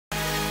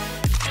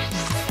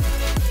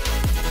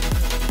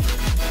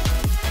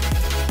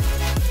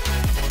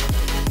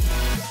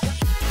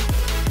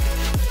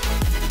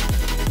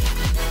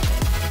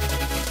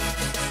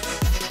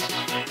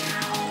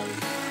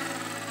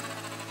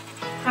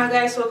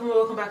guys,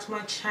 welcome back to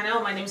my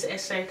channel. My name is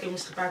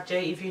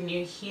MsTopacJay. If you're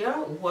new here,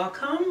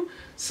 welcome.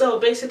 So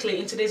basically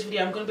in today's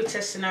video I'm going to be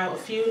testing out a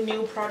few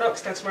new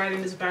products that's right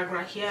in this bag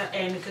right here,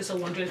 and in case you're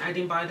wondering, I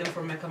didn't buy them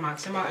from Mecca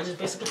Maxima. I just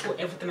basically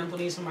put everything I'm going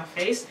to use on my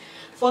face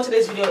for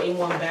today's video in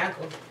one bag.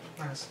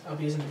 I'll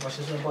be using the brush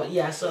as well, but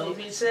yeah, so if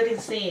you're interested in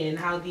seeing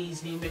how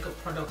these new makeup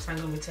products I'm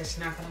going to be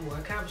testing out kind of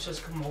work out, be sure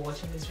to come on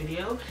watching this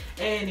video.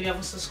 And if you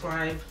haven't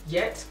subscribed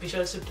yet, be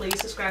sure to please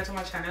subscribe to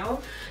my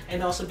channel,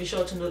 and also be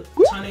sure to turn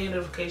on your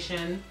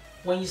notification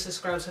when you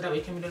subscribe so that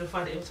we can be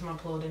notified every time I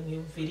upload a new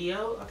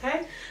video.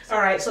 Okay,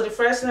 alright, so the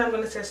first thing I'm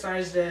going to test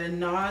out is the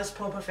NARS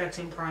Pore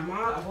Perfecting Primer.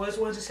 I've always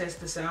wanted to test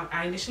this out.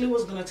 I initially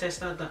was going to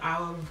test out the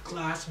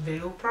Hourglass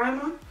Veil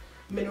Primer,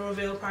 mineral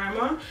veil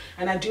primer,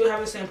 and I do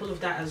have a sample of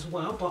that as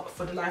well, but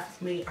for the life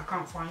of me I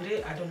can't find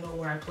it. I don't know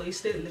where I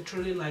placed it.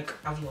 Literally, like,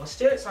 I've lost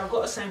it. So I've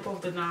got a sample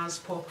of the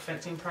NARS Pore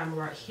Perfecting Primer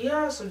right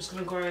here, so I'm just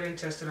gonna go ahead and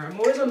test it out. I'm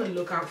always on the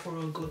lookout for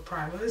good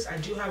primers. I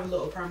do have a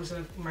lot of primers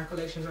in my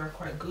collections that are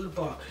quite good,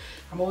 but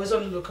I'm always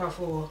on the lookout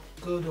for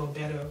good or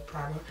better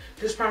primer.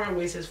 This primer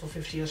retails for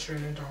 $50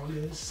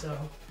 Australian, so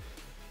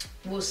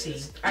we'll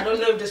see. I don't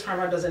know if this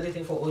primer does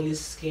anything for oily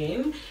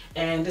skin,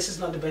 and this is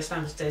not the best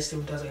time to test if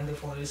it does anything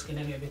for oily skin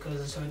anyway, because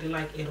it's already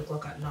like 8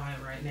 o'clock at night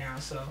right now.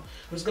 So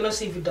I'm just gonna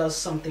see if it does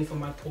something for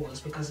my pores,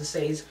 because it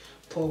says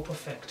pore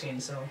perfecting.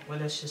 So well,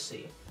 let's just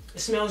see. It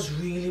smells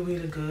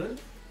really good.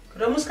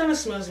 It almost kind of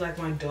smells like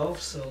my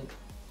Dove soap.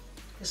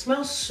 It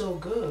smells so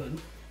good.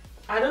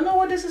 I don't know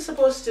what this is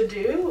supposed to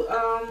do.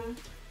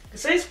 It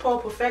says pore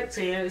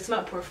perfecting, and it's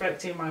not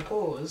perfecting my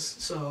pores,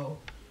 so.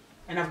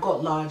 And I've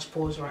got large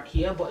pores right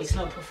here, but it's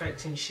not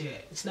perfecting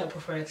shit. It's not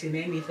perfecting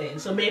anything.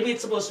 So maybe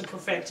it's supposed to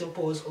perfect your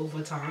pores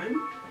over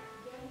time.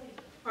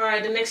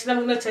 Alright, the next thing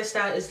I'm going to test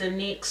out is the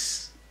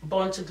NYX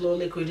Born to Glow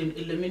Liquid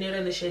Illuminator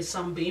in the shade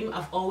Sunbeam.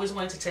 I've always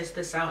wanted to test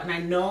this out, and I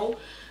know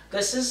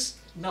this is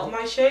not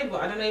my shade,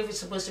 but I don't know if it's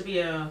supposed to be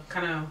a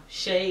kind of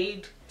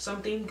shade,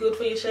 something good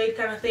for your shade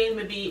kind of thing.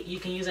 Maybe you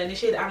can use any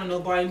shade, I don't know,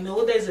 but I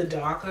know there's a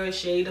darker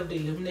shade of the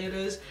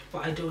illuminators,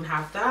 but I don't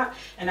have that.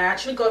 And I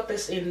actually got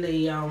this in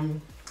the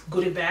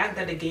goodie bag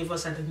that they gave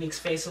us at the NYX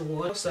Face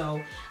Award, so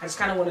I just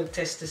kind of want to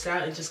test this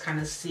out and just kind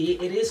of see.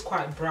 It is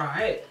quite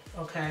bright.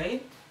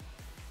 Okay,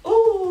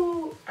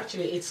 oh,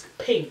 actually it's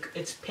pink.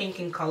 It's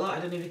pink in color. I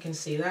don't know if you can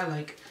see that,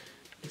 like,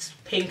 it's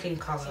pink in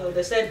color. So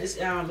they said this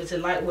it's a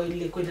lightweight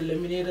liquid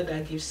illuminator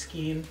that gives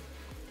skin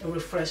a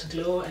refreshed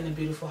glow and a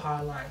beautiful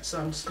highlight. So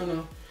I'm just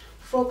gonna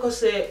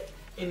focus it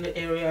in the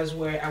areas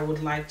where I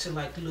would like to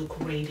like look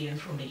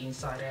radiant from the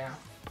inside out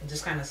and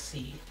just kind of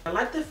see. I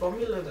like the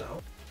formula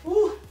though.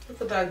 Ooh,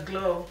 look at that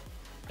glow.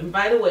 And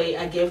by the way,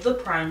 I gave the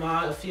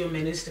primer a few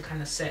minutes to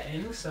kind of set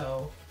in,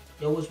 so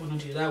you always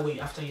want to do that way.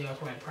 After you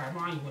apply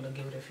primer, you want to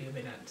give it a few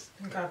minutes.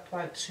 I think I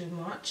applied too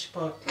much,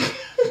 but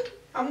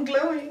I'm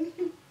glowing.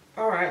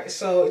 Alright,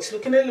 so it's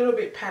looking a little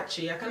bit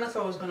patchy. I kind of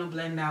thought it was going to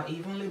blend out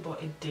evenly,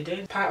 but it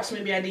didn't. Perhaps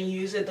maybe I didn't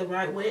use it the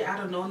right way. I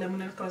don't know. Let me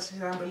know in the comments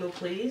down below,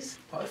 please.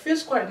 But it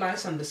feels quite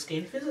nice on the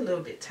skin. It feels a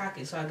little bit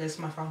tacky, so I guess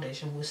my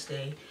foundation will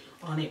stay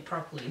on it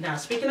properly. Now,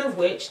 speaking of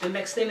which, the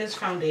next thing is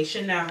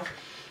foundation. Now,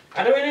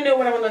 I don't really know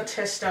what I'm going to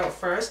test out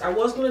first. I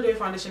was going to do a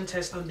foundation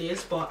test on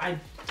this, but I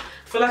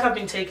feel like I've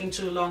been taking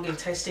too long in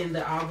testing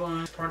the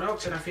Urban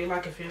products, and I feel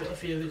like a few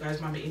of you guys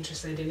might be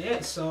interested in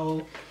it.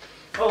 So,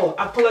 oh,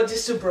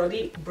 apologies to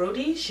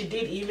Brody. She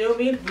did email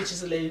me, which is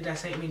the lady that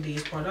sent me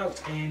these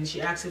products, and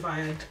she asked if I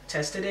had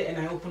tested it, and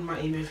I opened my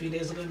email a few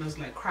days ago and I was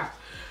like, crap,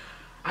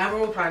 I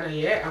haven't replied her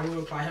yet. I will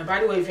reply her.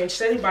 By the way, if you're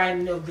interested in buying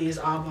any of these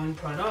Urban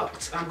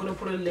products, I'm gonna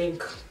put her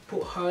link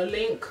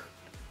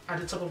at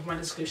the top of my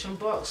description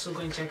box, so go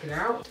and check it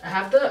out. I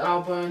have the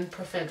Urban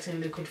Perfecting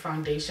Liquid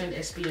Foundation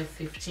SPF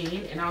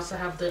 15, and I also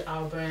have the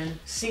Urban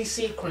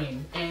CC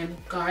Cream. And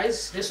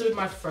guys, this will be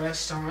my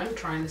first time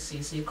trying the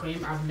CC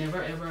Cream. I've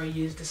never ever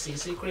used the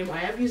CC Cream. I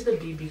have used the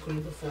BB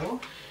Cream before,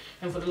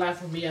 and for the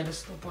life of me, I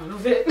just no point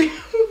of it,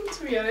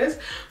 to be honest.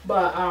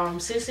 But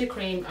CC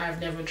Cream, I've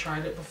never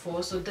tried it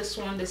before. So this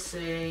one, they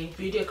say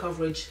beauty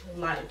coverage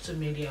light to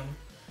medium.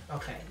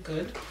 Okay,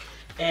 good.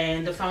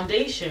 And the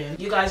foundation,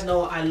 you guys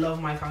know I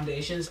love my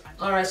foundations.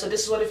 Alright, so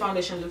this is what the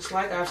foundation looks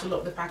like. I absolutely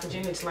love the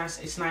packaging. It's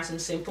nice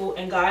and simple.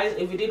 And guys,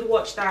 if you did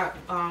watch that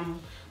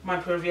my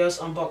previous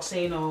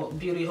unboxing or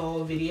beauty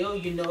haul video,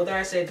 you know that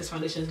I said this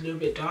foundation is a little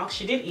bit dark.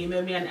 She did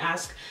email me and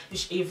ask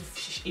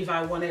if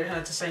I wanted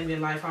her to send me a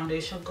light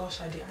foundation.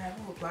 Gosh, I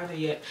haven't replied her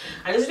yet.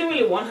 I just didn't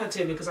really want her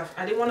to, because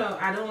I didn't want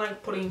to. I don't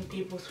like putting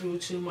people through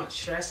too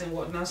much stress and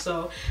whatnot.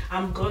 So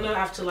I'm gonna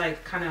have to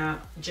like kind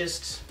of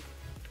just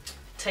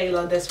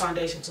tailor this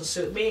foundation to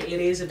suit me. It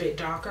is a bit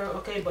darker,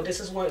 okay, but this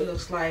is what it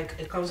looks like.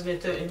 It comes in a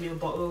 30ml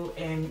bottle,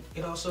 and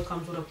it also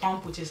comes with a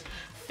pump, which is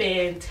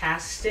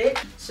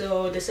fantastic.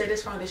 So they say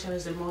this foundation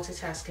is a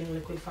multitasking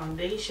liquid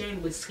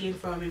foundation with skin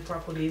firming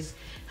properties,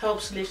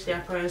 helps lift the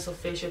appearance of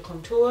facial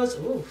contours,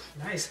 ooh,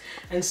 nice,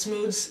 and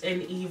smooths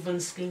an even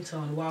skin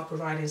tone while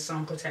providing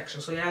sun protection.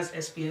 So it has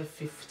SPF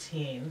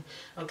 15.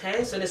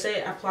 Okay, so they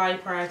say apply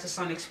prior to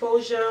sun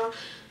exposure.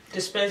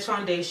 dispense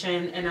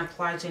foundation and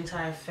apply to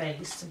entire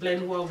face.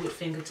 Blend well with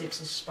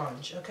fingertips or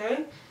sponge,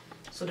 okay?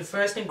 So the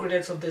first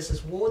ingredients of this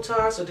is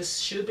water, so this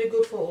should be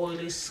good for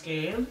oily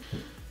skin.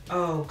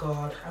 Oh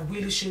god, I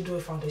really should do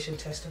a foundation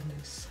test on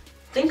this.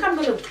 I think I'm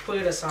gonna put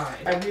it aside.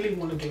 I really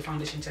want to do a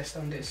foundation test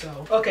on this.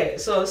 So okay,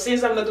 so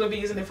since I'm not gonna be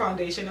using the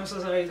foundation, I'm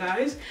so sorry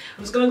guys,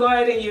 I'm just gonna go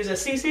ahead and use a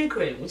CC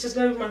cream, which is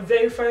gonna be my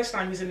very first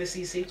time using the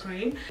CC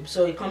cream.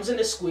 So it comes in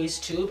a squeeze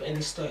tube and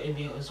it's 30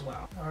 ml as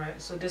well. All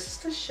right, so this is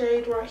the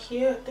shade right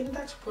here. I think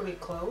that's pretty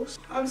close.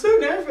 I'm so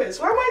nervous.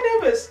 Why am I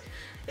nervous?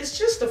 It's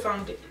just a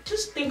foundation.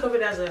 Just think of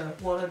it as a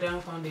watered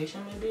down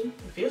foundation maybe.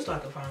 It feels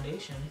like a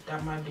foundation.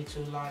 That might be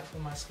too light for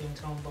my skin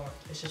tone, but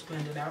let's just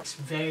blend it out. It's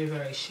very,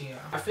 very sheer.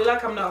 I feel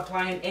like I'm not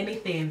applying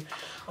anything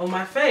on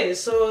my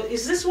face. So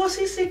is this what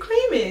CC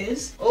cream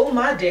is? Oh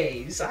my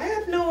days, I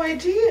had no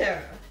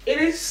idea. It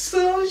is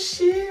so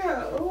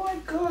sheer. Oh my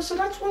god, so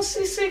that's what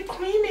CC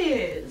cream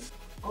is.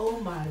 Oh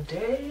my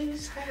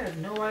days, I had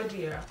no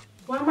idea.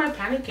 Why am I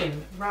panicking?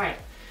 Right.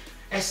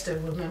 Esther,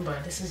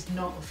 remember, this is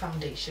not a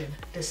foundation.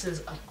 This is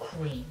a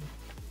cream.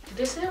 Did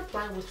they say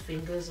apply with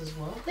fingers as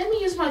well? Let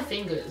me use my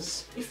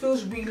fingers. It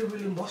feels really,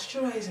 really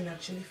moisturizing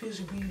actually. It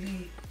feels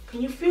really...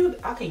 Can you feel...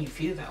 How can you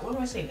feel that? What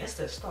am I saying?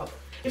 Esther, stop.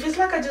 It feels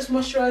like I just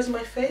moisturized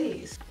my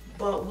face,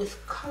 but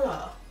with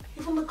color.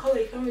 Even the color,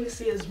 you can't really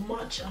see as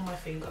much on my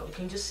finger. You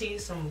can just see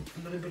a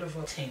little bit of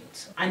a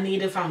tint. I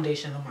need a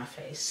foundation on my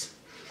face.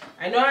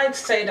 I know I'd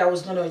said I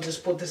was gonna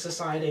just put this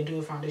aside and do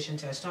a foundation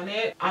test on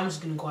it. I'm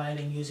just gonna go ahead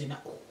and use it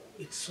now.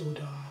 It's so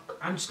dark.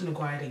 I'm just gonna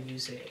go ahead and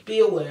use it. Be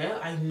aware,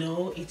 I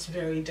know it's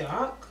very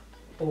dark,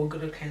 but we're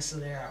gonna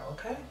cancel it out,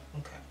 okay?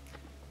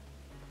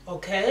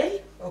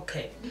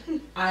 Okay.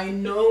 I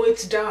know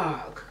it's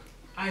dark.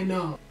 I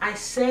know. I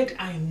said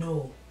I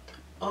know.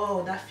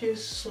 Oh, that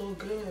feels so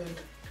good.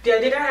 The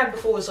idea that I had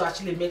before was to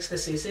actually mix the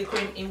CC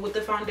cream in with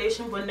the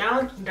foundation, but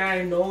now that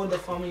I know the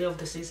formula of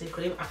the CC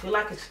cream, I feel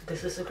like the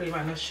CC cream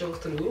might not show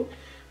through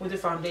with the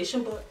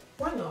foundation, but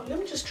why not? Let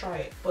me just try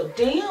it. But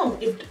damn,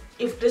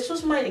 if this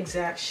was my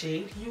exact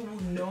shade, you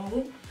will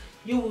know,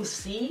 you will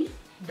see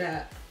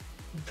that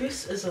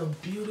this is a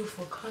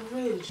beautiful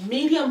coverage.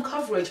 Medium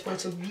coverage, but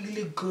it's a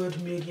really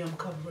good medium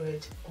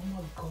coverage. Oh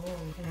my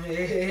god.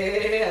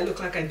 I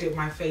look like I dipped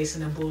my face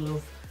in a bowl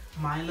of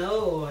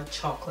Milo or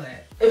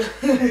chocolate.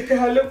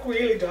 I look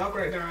really dark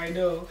right now, I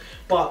know,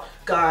 but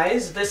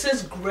guys, this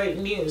is great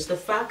news. The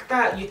fact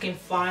that you can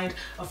find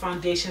a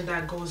foundation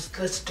that goes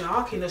this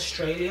dark in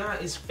Australia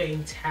is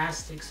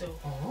fantastic. So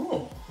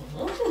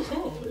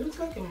it looks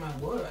like it might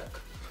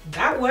work.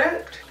 That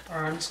worked.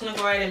 All right, I'm just gonna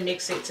go ahead and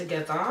mix it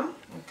together.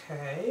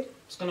 Okay,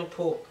 just gonna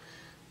put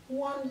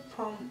one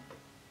pump.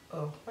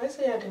 Oh, why is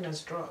it adding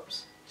as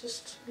drops?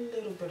 Just a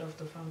little bit of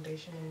the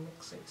foundation and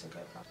mix it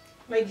together.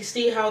 Like, you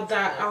see how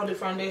the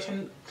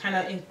foundation kind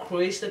of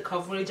increased the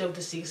coverage of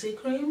the CC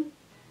cream?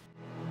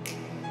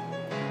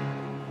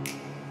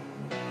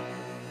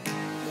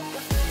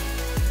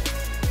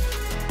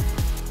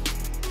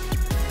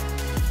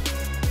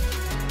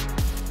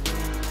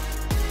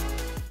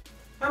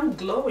 I'm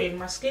glowing.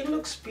 My skin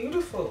looks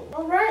beautiful.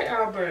 All right,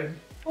 Albert.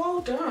 Well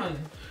done.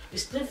 It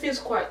still feels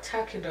quite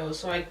tacky though,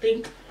 so I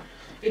think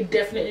it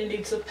definitely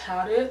needs a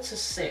powder to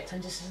set,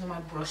 and just using my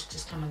brush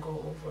just kind of go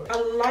over it.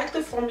 I like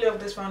the formula of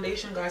this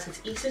foundation, guys.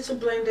 It's easy to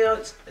blend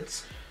out.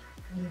 It's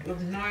a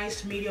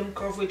nice medium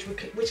coverage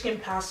which can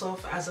pass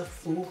off as a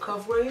full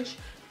coverage.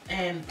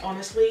 And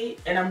honestly,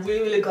 and I'm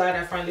really glad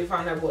I finally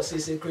found out what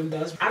CC cream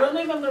does. I don't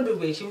know if I'm going to be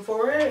reaching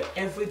for it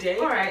every day.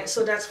 Alright,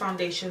 so that's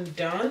foundation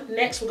done.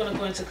 Next, we're going to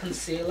go into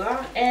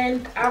concealer.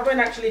 And Albert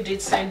actually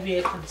did send me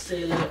a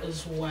concealer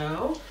as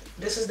well.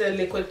 This is the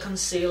liquid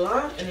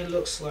concealer and it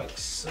looks like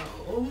so.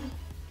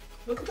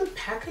 Look at the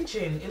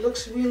packaging. It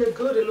looks really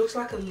good. It looks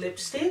like a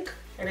lipstick,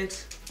 and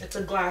it's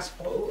a glass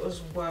bottle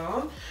as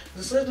well.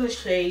 This is the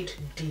shade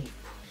Deep.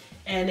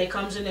 And it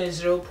comes in a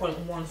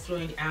 0.1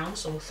 fluid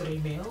ounce or 3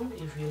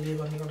 ml if you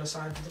live on the other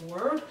side of the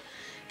world.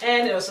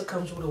 And it also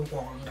comes with a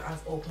wand.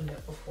 I've opened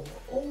it before.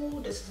 Oh,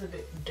 this is a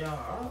bit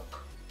dark,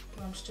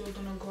 but I'm still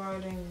gonna go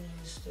ahead and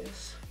use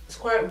this. It's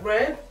quite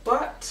red,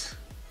 but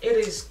it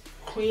is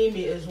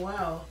creamy as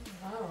well.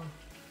 Wow,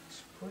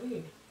 it's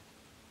pretty.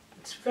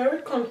 It's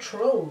very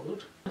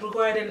controlled. We'll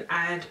go ahead and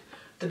add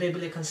the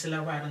Maybelline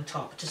concealer right on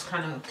top. Just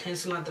kind of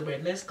cancel out the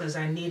redness because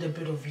I need a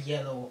bit of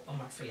yellow on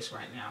my face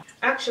right now.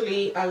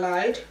 Actually, I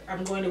lied.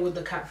 I'm going in with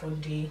the Kat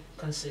Von D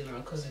concealer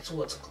because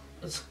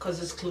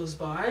it's close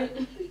by.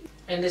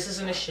 And this is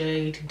in the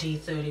shade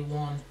D31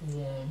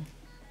 Warm.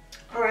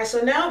 Alright,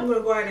 so now I'm going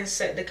to go ahead and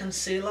set the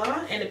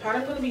concealer, and the powder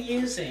I'm going to be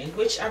using,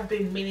 which I've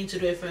been meaning to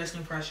do a first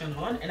impression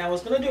on, and I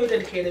was going to do a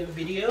dedicated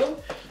video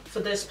for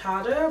this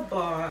powder,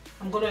 but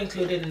I'm going to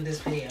include it in this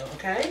video,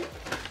 okay?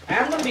 I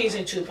am going to be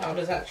using two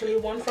powders actually,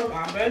 one from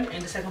Auburn,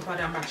 and the second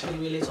powder I'm actually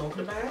really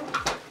talking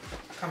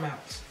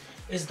about,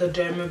 is the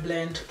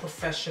Dermablend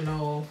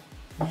Professional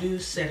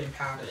Loose Setting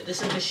Powder.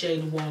 This is the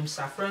shade Warm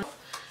Saffron.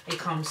 It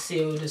comes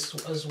sealed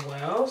as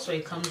well, so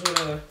it comes with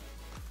a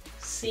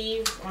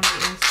sieve on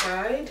the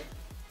inside.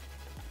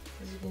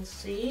 As you can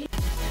see,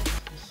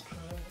 let's try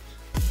it.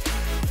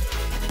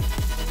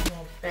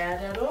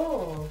 bad at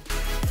all.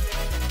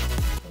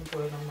 I'm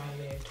putting it on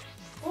my lid.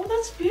 Oh,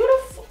 that's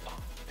beautiful.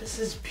 This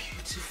is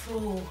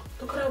beautiful.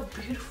 Look at how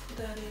beautiful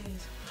that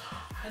is.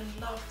 I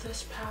love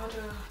this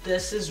powder.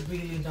 This is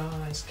really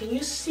nice. Can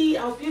you see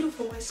how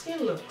beautiful my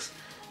skin looks?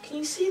 Can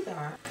you see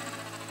that?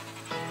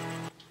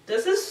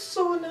 This is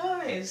so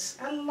nice.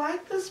 I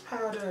like this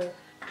powder.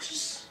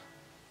 Just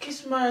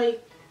gives my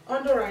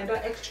under eye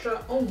that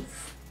extra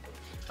oomph.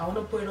 I want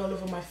to put it all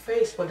over my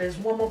face, but there's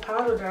one more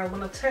powder that I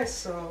want to test,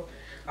 so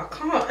I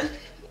can't.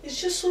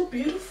 It's just so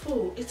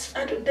beautiful.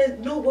 There's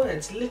no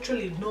words,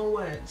 literally no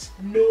words,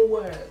 no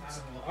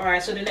words. All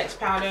right, so the next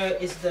powder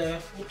is the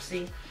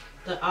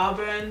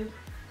Urban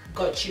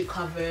Got You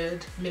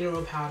Covered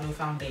Mineral Powder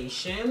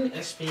Foundation,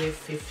 SPF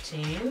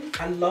 15.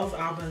 I love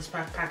Urban's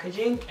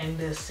packaging, and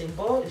the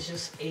symbol is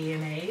just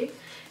ANA,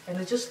 and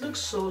it just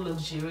looks so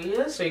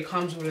luxurious. So it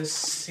comes with a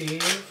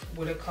sieve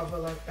with a cover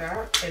like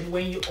that, and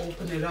when you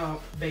open it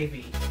up,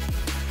 baby,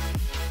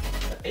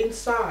 the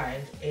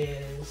inside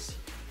is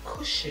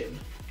cushion,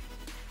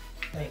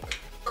 like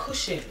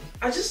cushion.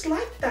 I just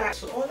like that.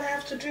 So all I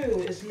have to do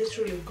is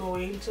literally go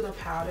into the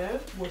powder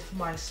with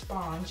my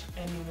sponge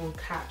and it will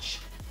catch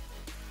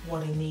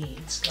what it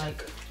needs.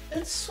 Like,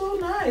 it's so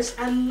nice.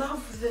 I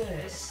love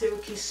this.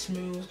 Silky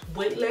smooth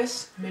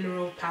weightless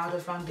mineral powder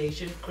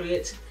foundation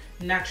creates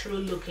natural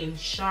looking,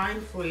 shine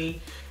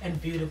free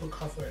and beautiful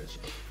coverage.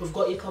 We've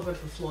got you covered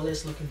for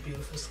flawless looking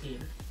beautiful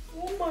skin.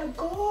 Oh my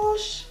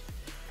gosh.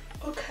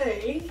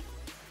 Okay,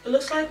 it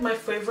looks like my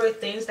favorite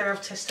things that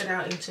I've tested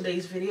out in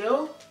today's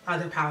video are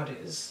the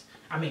powders.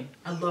 I mean,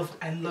 I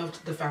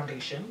loved the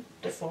foundation,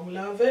 the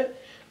formula of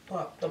it,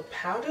 but the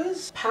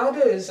powders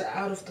are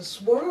out of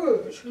this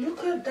world.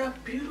 Look at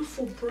that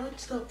beautiful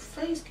bronzed up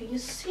face. Can you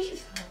see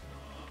that?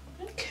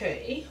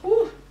 Okay.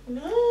 Ooh,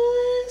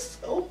 nice.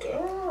 Oh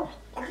girl.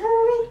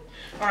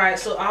 Alright,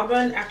 so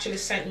Urban actually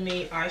sent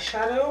me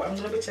eyeshadow. I'm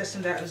gonna be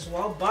testing that as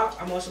well, but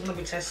I'm also gonna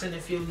be testing a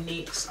few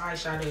NYX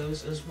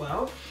eyeshadows as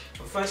well.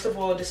 But first of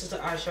all, this is the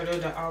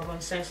eyeshadow that Urban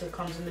sent. It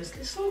comes in this.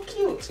 It's so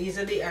cute. These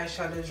are the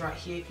eyeshadows right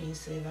here. Can you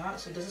see that?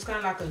 So this is kind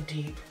of like a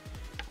deep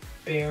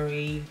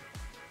berry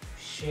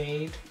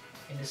shade,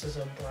 and this is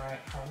a bright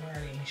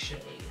highlighting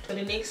shade. For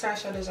the NYX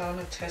eyeshadows I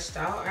want to test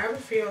out, I have a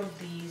few of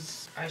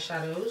these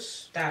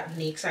eyeshadows that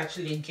NYX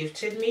actually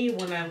gifted me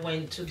when I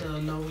went to the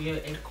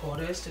L'Oreal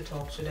headquarters to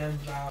talk to them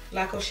about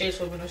lack of shades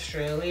for women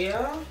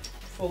Australia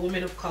for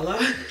women of color.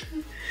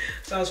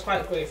 So I was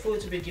quite grateful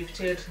to be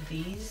gifted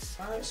these.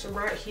 Alright, so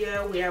right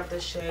here we have the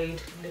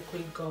shade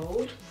Liquid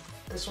Gold.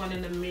 This one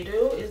in the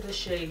middle is the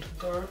shade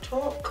Girl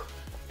Talk.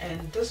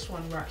 And this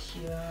one right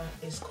here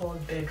is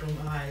called Bedroom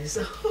Eyes.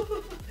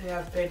 We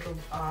have Bedroom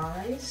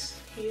Eyes.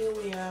 Here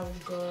we have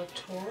Girl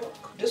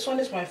Talk. This one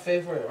is my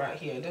favorite right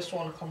here. This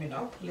one coming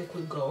up,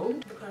 Liquid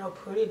Gold. Look at how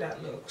pretty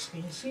that looks.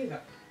 Can you see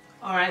that?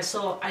 Alright,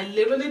 so I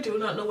literally do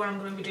not know what I'm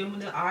going to be doing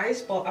with the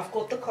eyes, but I've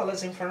got the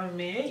colors in front of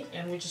me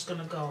and we're just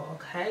going to go,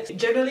 okay?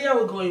 Generally, I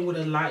would go in with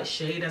a light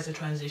shade as a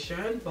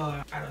transition,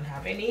 but I don't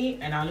have any,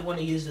 and I only want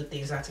to use the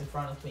things that's in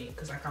front of me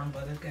because I can't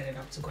bother getting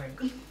up to go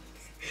and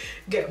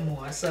get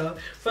more. So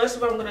first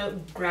of all, I'm gonna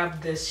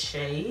grab this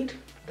shade,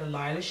 the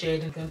lighter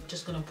shade, and I'm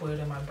just gonna put it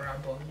in my brow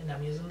bone, and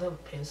I'm using the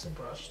pencil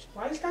brush.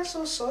 Why is that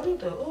so subtle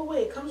though? Oh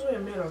wait, it comes with a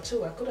mirror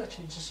too. I could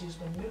actually just use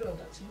the mirror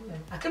that's in there.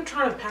 I kept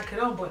trying to pack it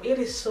on, but it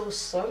is so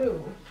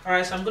subtle. All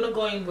right, so I'm gonna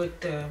go in with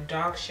the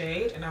dark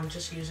shade, and I'm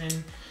just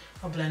using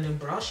a blending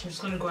brush. I'm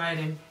just gonna go ahead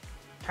and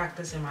pack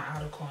this in my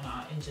outer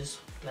corner and just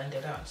blend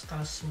it out. It's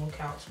gonna smoke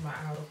out to my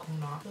outer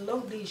corner. I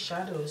love these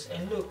shadows,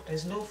 and look,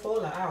 there's no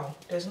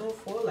fallout. There's no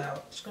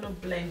fallout. It's gonna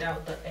blend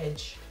out the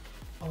edge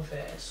of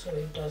it, so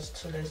it does,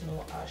 so there's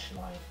no harsh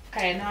line.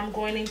 Okay, now I'm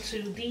going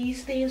into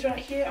these things right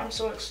here. I'm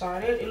so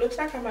excited. It looks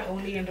like I might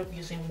only end up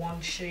using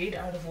one shade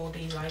out of all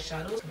these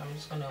eyeshadows, and I'm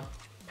just gonna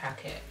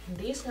pack it.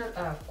 These guys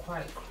are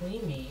quite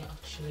creamy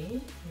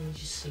actually. Let me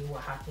just see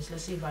what happens.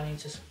 Let's see if I need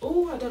to.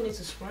 Oh, I don't need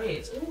to spray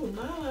it. Oh,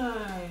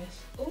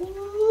 nice.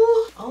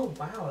 Oh, oh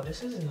wow,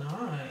 this is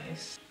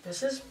nice.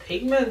 This is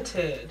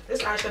pigmented.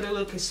 This eyeshadow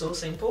look is so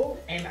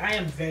simple, and I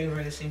am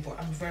very simple.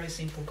 I'm a very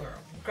simple girl.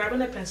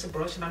 Grabbing a pencil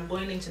brush, and I'm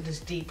going into this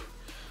deep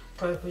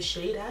purple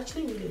shade. I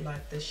actually really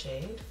like this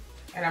shade,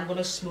 and I'm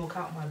gonna smoke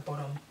out my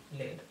bottom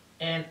lid.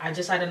 And I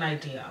just had an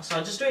idea, so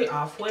I'll just do it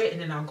halfway, and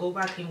then I'll go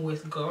back in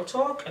with Girl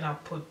Talk, and I'll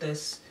put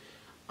this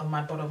on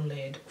my bottom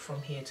lid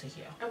from here to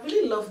here. I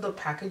really love the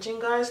packaging,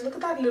 guys. Look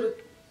at that little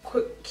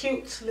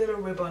cute little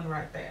ribbon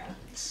right there.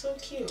 It's so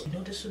cute. You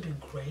know, this would be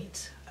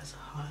great as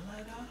a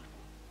highlighter.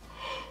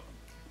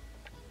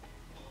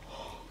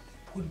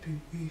 Would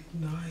be really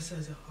nice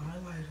as a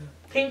highlighter.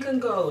 Pink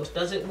and gold,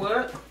 does it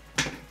work?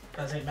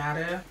 Doesn't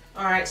matter.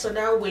 Alright, so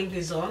now wing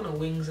is on, or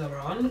wings are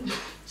on.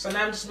 So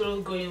now I'm just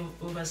gonna go in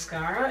with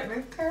mascara,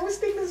 and I always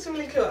think this is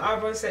really cool.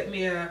 Arbor sent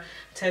me a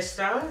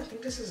tester. I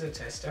think this is a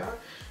tester.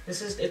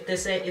 This is, if they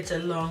say it's a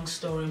long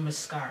story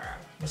mascara.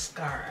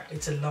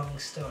 It's a long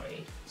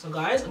story. So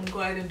guys, I'm gonna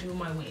go ahead and do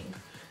my wing.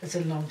 It's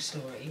a long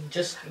story.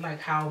 Just like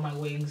how my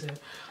wings are.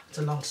 It's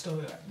a long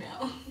story right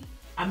now.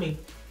 I mean,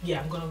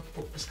 yeah, I'm gonna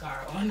put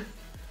mascara on.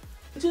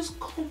 It just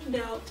combed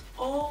out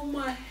all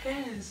my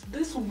hairs.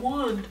 This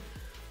wand,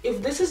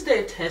 if this is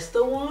their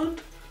tester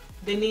wand,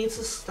 they need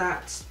to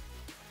start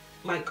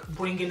like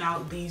bringing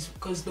out these,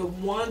 because the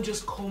wand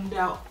just combed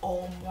out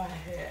all my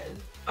hairs.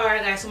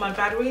 Alright guys, so my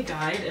battery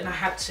died and I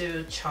had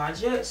to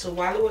charge it. So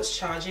while it was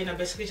charging, I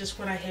basically just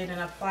went ahead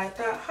and applied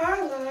that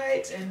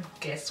highlight, and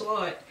guess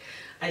what?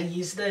 I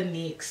used the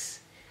NYX,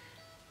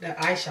 the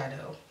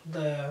eyeshadow.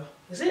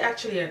 Is it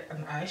actually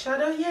an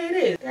eyeshadow? Yeah, it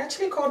is. It's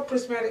actually called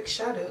Prismatic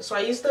Shadow. So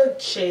I used the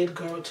shade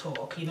Girl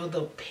Talk, you know,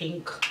 the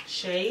pink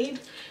shade,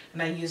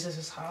 and I use this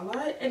as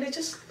highlight, and it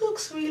just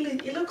looks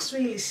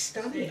really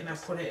stunning. And I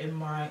put it in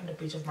the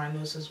bridge of my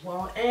nose as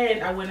well.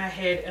 And I went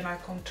ahead and I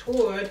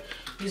contoured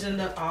using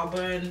the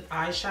Auburn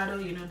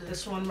eyeshadow, you know,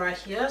 this one right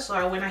here. So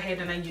I went ahead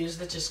and I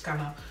used it, just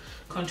kind of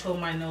contour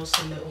my nose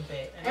a little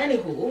bit.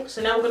 Anywho,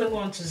 so now we're gonna go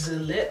on to the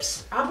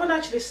lips. Auburn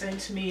actually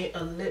sent me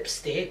a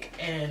lipstick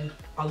and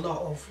a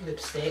lot of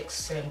lipstick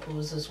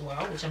samples as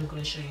well, which I'm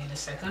going to show you in a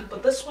second.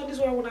 But this one is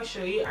what I want to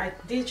show you. I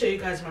did show you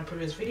guys in my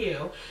previous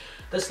video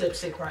this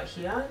lipstick right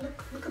here.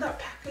 Look at that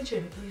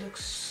packaging. It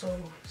looks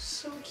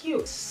so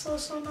cute,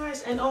 so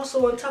nice. And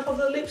also on top of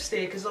the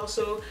lipstick is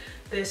also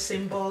the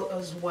symbol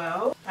as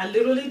well. I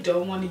literally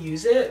don't want to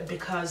use it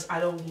because I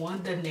don't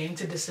want the name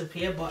to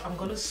disappear, but I'm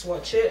gonna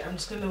swatch it. I'm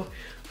just gonna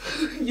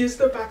use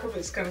the back of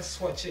it to kind of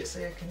swatch it so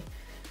I can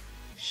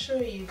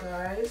show you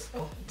guys.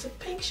 Oh, it's a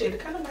pink shade.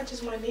 It kind of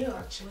matches my nail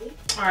actually.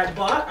 All right,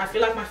 but I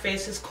feel like my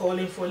face is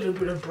calling for a little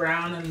bit of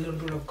brown and a little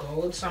bit of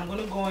gold, so I'm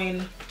gonna go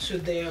into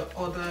the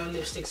other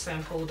lipstick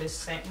sample they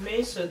sent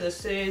me. So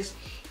this is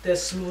the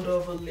Smooth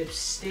Over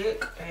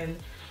lipstick, and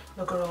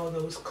look at all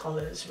those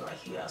colors right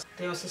here.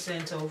 They also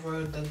sent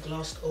over the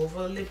glossed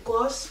over lip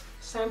gloss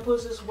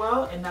samples as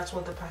well, and that's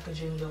what the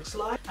packaging looks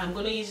like. I'm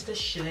gonna use the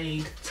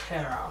shade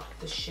Terra,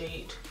 the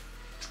shade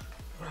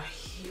right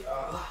here.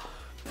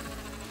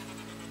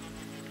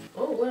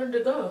 Oh, where did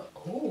it go?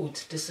 Oh,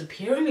 it's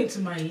disappearing into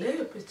my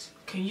lip.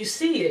 Can you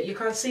see it? You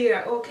can't see it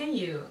at all, can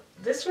you?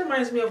 This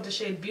reminds me of the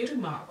shade Beauty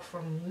Mark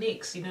from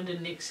NYX. You know, the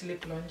NYX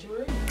lip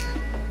lingerie?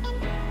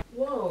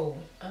 Whoa.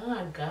 Oh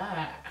my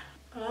god.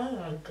 Oh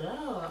my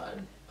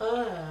god.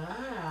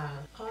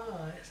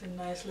 Oh, it's a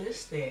nice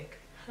lipstick.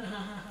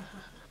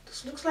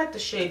 This looks like the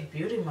shade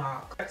Beauty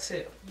Mark. That's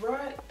it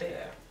right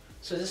there.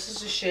 So this is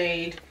the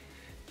shade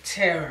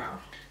Terra.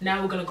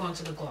 Now we're gonna go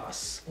into the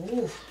gloss.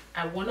 Ooh,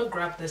 I wanna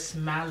grab this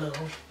Mallow.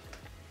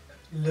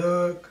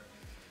 Look,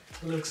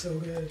 looks so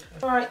good.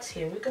 All right,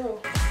 here we go.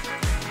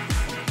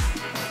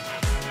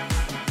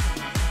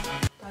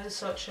 That is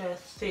such a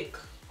thick,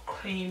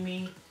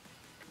 creamy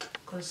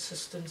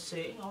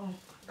consistency.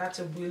 That's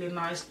a really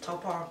nice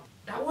topper.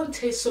 That one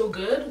tastes so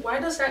good. Why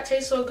does that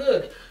taste so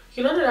good?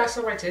 You know, the last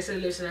time I tasted a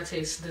lipstick that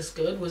tastes this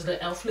good was the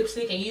e.l.f.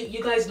 lipstick, and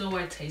you guys know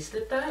I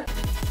tasted that.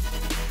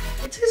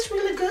 It tastes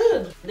really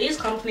good. These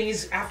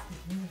companies,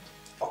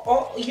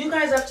 you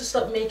guys have to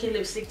stop making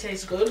lipstick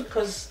taste good,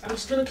 because I'm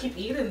just gonna keep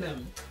eating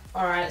them.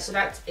 All right, so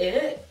that's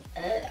it.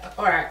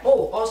 All right.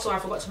 Oh, also I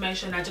forgot to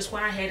mention, I just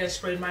went ahead and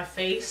sprayed my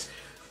face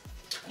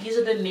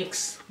using the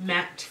NYX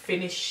matte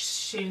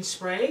finishing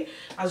spray,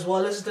 as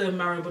well as the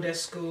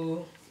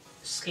Maribodescu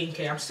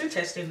skincare. I'm still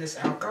testing this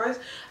out, guys.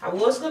 I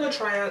was gonna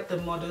try out the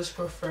Mothers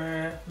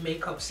Prefer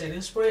makeup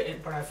setting spray,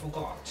 but I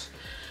forgot.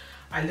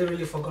 I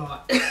literally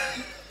forgot.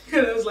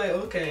 And I was like,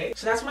 okay.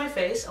 So that's my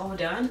face all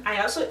done.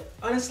 I also,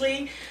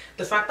 honestly,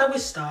 the fact that we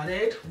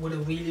started with a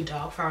really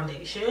dark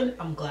foundation,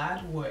 I'm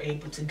glad we're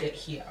able to get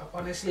here.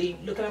 Honestly,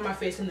 looking at my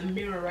face in the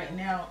mirror right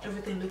now,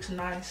 everything looks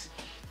nice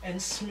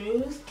and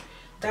smooth.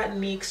 That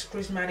NYX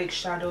Prismatic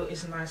Shadow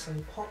is nice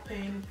and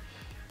popping.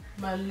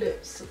 My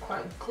lips are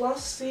quite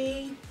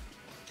glossy.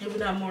 Even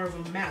though I'm more of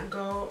a matte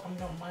girl, I'm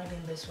not minding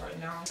this right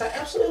now. So I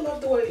absolutely love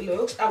the way it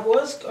looks. I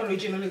was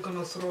originally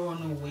gonna throw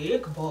on a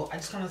wig, but I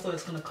just kind of thought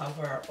it's gonna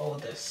cover all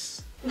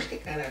this.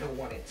 And I don't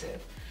want it to.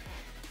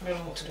 I don't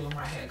know what to do with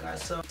my hair,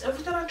 guys. So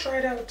everything I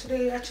tried out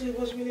today actually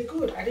was really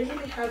good. I didn't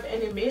really have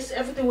any miss.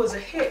 Everything was a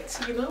hit,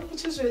 you know,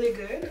 which is really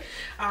good.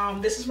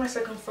 This is my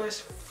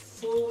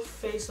full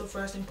face of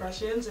first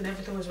impressions, and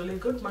everything was really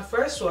good. My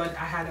first one,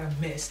 I had a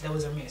miss. There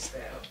was a miss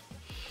there.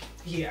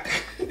 Yeah.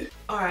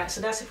 Alright,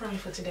 so that's it from me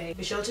for today.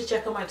 Be sure to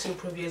check out my 2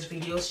 previous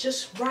videos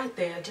just right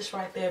there.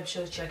 Be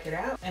sure to check it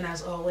out. And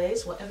as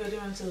always, whatever you're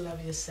doing, to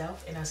love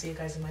yourself, and I'll see you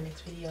guys in my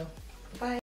next video. Bye.